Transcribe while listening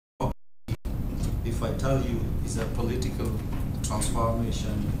if I tell you, is a political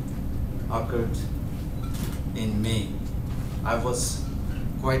transformation occurred in May. I was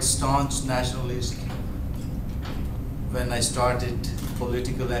quite staunch nationalist when I started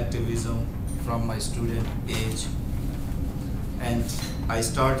political activism from my student age, and I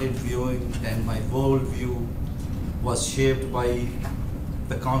started viewing, and my worldview was shaped by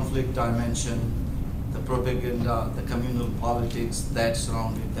the conflict dimension, the propaganda, the communal politics that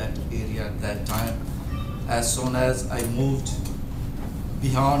surrounded that area at that time. As soon as I moved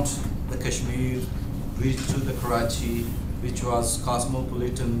beyond the Kashmir, reached to the Karachi, which was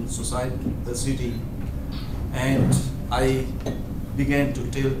cosmopolitan society, the city, and I began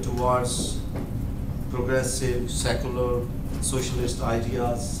to tilt towards progressive, secular, socialist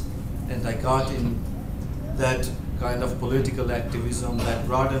ideas, and I got in that kind of political activism that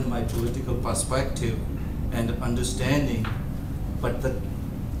broadened my political perspective and understanding. But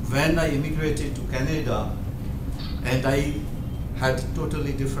when I immigrated to Canada, and I had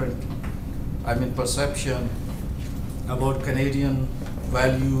totally different, perception about Canadian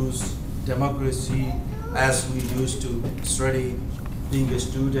values, democracy, as we used to study being a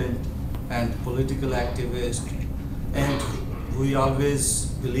student and political activist. And we always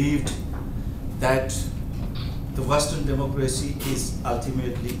believed that the Western democracy is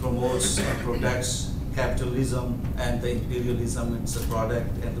ultimately promotes and protects capitalism, and the imperialism is a product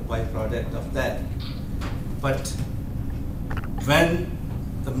and the byproduct of that. But when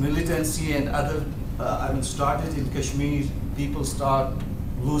the militancy and other started in Kashmir, people start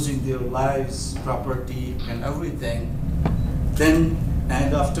losing their lives, property, and everything. Then,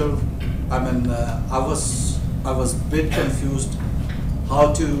 and after, I was a bit confused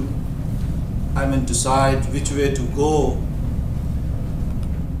how to, decide which way to go.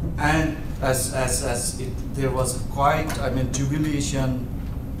 And there was quite, jubilation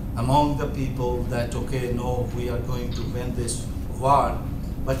among the people that, okay, no, we are going to win this war.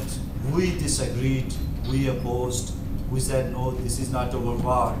 But we disagreed, we opposed, we said, no, this is not our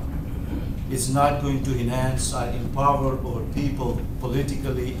war. It's not going to enhance or empower our people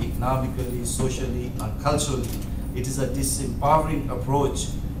politically, economically, socially, and culturally. It is a disempowering approach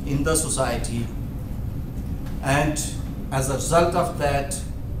in the society. And as a result of that,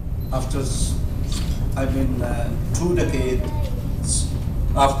 after 2 decades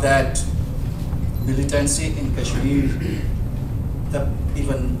of that militancy in Kashmir,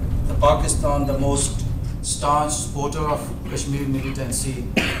 even the Pakistan, the most staunch supporter of Kashmir militancy,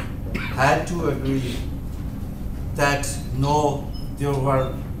 had to agree that no, there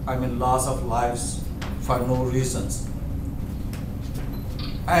were, loss of lives for no reasons.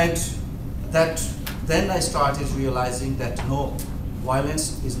 And that then I started realizing that no,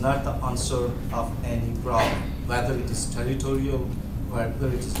 violence is not the answer of any problem, whether it is territorial, whether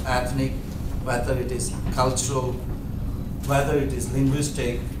it is ethnic, whether it is cultural, whether it is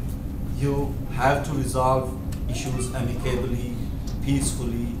linguistic. You have to resolve issues amicably,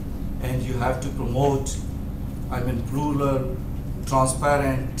 peacefully, and you have to promote, plural,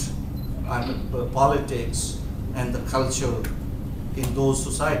 transparent, politics and the culture in those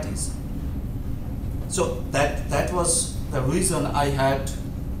societies. So that was the reason I had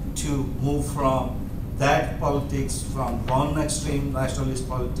to move from that politics, from one extreme nationalist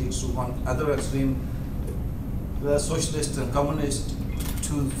politics to one other extreme socialist and communist,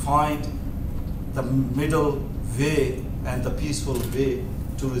 to find the middle way and the peaceful way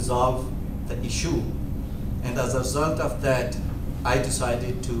to resolve the issue. And as a result of that, I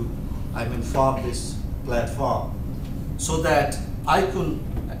decided to form this platform so that I could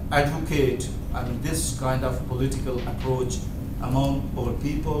advocate this kind of political approach among our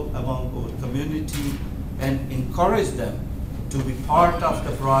people, among our community, and encourage them to be part of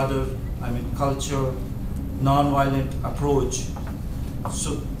the broader, culture, non-violent approach.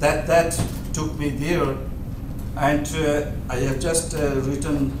 So that took me there, and I have just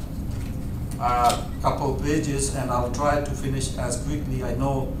written a couple of pages, and I'll try to finish as quickly. I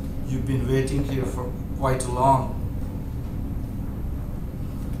know you've been waiting here for quite long.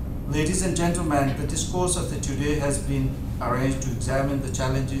 Ladies and gentlemen, the discourse of the today has been arranged to examine the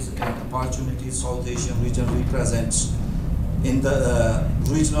challenges and opportunities South Asian region represents in the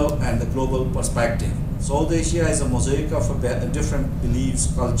regional and the global perspective. South Asia is a mosaic of different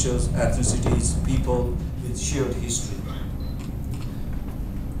beliefs, cultures, ethnicities, people with shared history.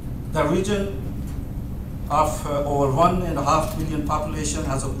 The region of over 1.5 billion population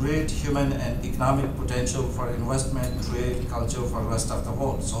has a great human and economic potential for investment, trade, culture for the rest of the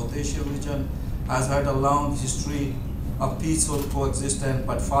world. South Asia region has had a long history of peaceful coexistence,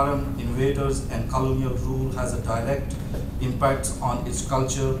 but foreign invaders and colonial rule has a direct impacts on its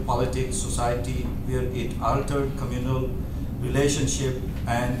culture, politics, society, where it altered communal relationship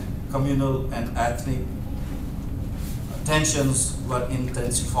and communal and ethnic tensions were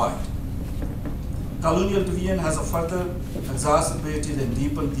intensified. Colonial division has further exacerbated and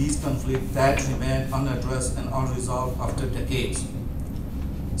deepened these conflicts that remain unaddressed and unresolved after decades.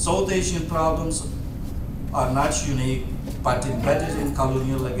 South Asian problems are not unique, but embedded in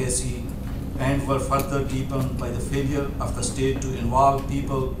colonial legacy and were further deepened by the failure of the state to involve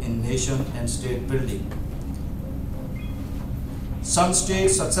people in nation and state building. Some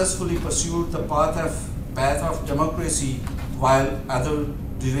states successfully pursued the path of democracy, while others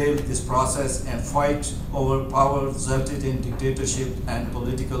derailed this process, and fight over power resulted in dictatorship and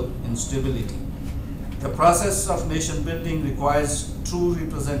political instability. The process of nation building requires true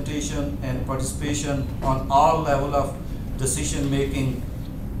representation and participation on all levels of decision making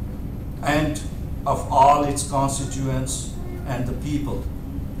and of all its constituents and the people.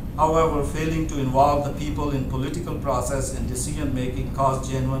 However, failing to involve the people in political process and decision making caused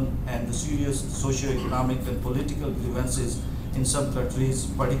genuine and serious socio-economic and political grievances in some countries,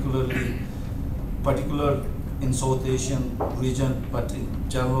 particular in South Asian region, but in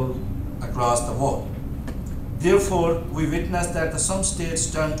general across the world. Therefore, we witness that some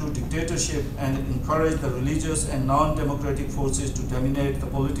states turn to dictatorship and encourage the religious and non-democratic forces to dominate the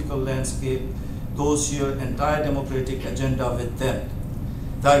political landscape. Those share entire democratic agenda with them.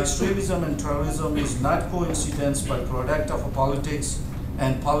 The extremism and terrorism is not coincidence, but product of politics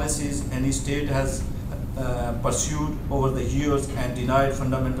and policies any state has pursued over the years and denied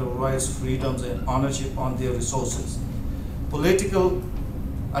fundamental rights, freedoms, and ownership on their resources. Political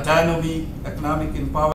autonomy, economic empowerment,